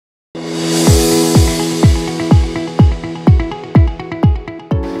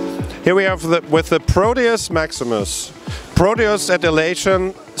Here we have with the Proteus Maximus. Proteus at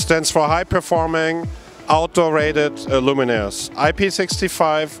Elation stands for high performing outdoor rated luminaires.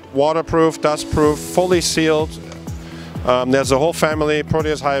 IP65, waterproof, dustproof, fully sealed. There's a whole family: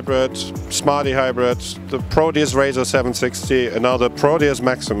 Proteus Hybrid, Smarty Hybrid, the Proteus Razor 760, and now the Proteus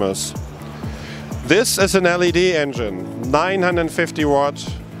Maximus. This is an LED engine, 950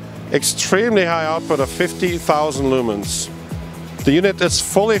 watt, extremely high output of 50,000 lumens. The unit is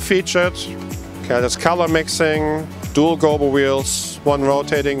fully featured. There's color mixing, dual gobo wheels, one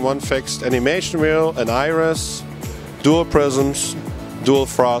rotating, one fixed, animation wheel, an iris, dual prisms, dual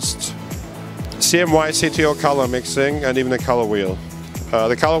frost, CMY CTO color mixing, and even a color wheel.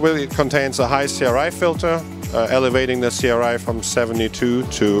 The color wheel contains a high CRI filter, elevating the CRI from 72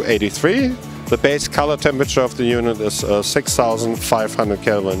 to 83. The base color temperature of the unit is 6,500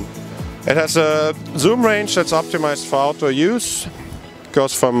 Kelvin. It has a zoom range that's optimized for outdoor use. It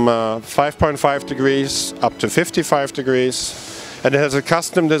goes from 5.5 degrees up to 55 degrees. And it has a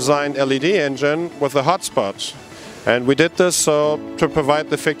custom designed LED engine with a hotspot. And we did this to provide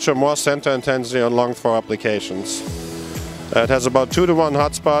the fixture more center intensity on long throw applications. It has about 2-to-1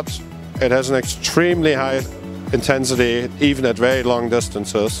 hotspot. It has an extremely high intensity even at very long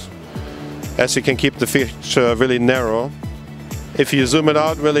distances, as you can keep the fixture really narrow. If you zoom it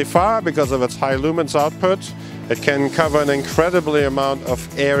out really far, because of its high lumens output, it can cover an incredibly amount of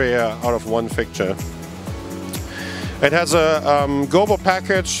area out of one fixture. It has a gobo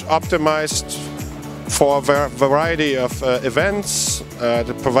package optimized for a variety of events.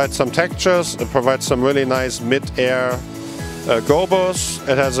 It provides some textures, it provides some really nice mid-air gobos.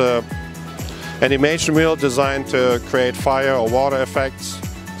 It has a animation wheel designed to create fire or water effects.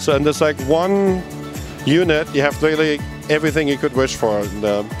 So in this one unit, you have really everything you could wish for.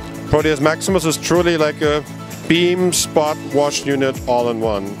 The Proteus Maximus is truly like a beam spot wash unit all in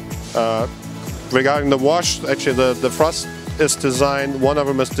one. Regarding the wash, actually the frost is designed, one of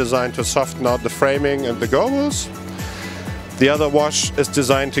them is designed to soften out the framing and the gobos. The other wash is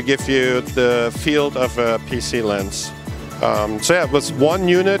designed to give you the field of a PC lens. So yeah, with one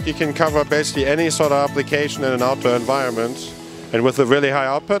unit you can cover basically any sort of application in an outdoor environment. And with a really high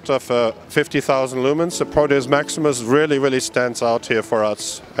output of 50,000 lumens, the Proteus Maximus really stands out here for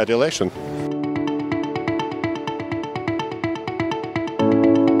us at Elation.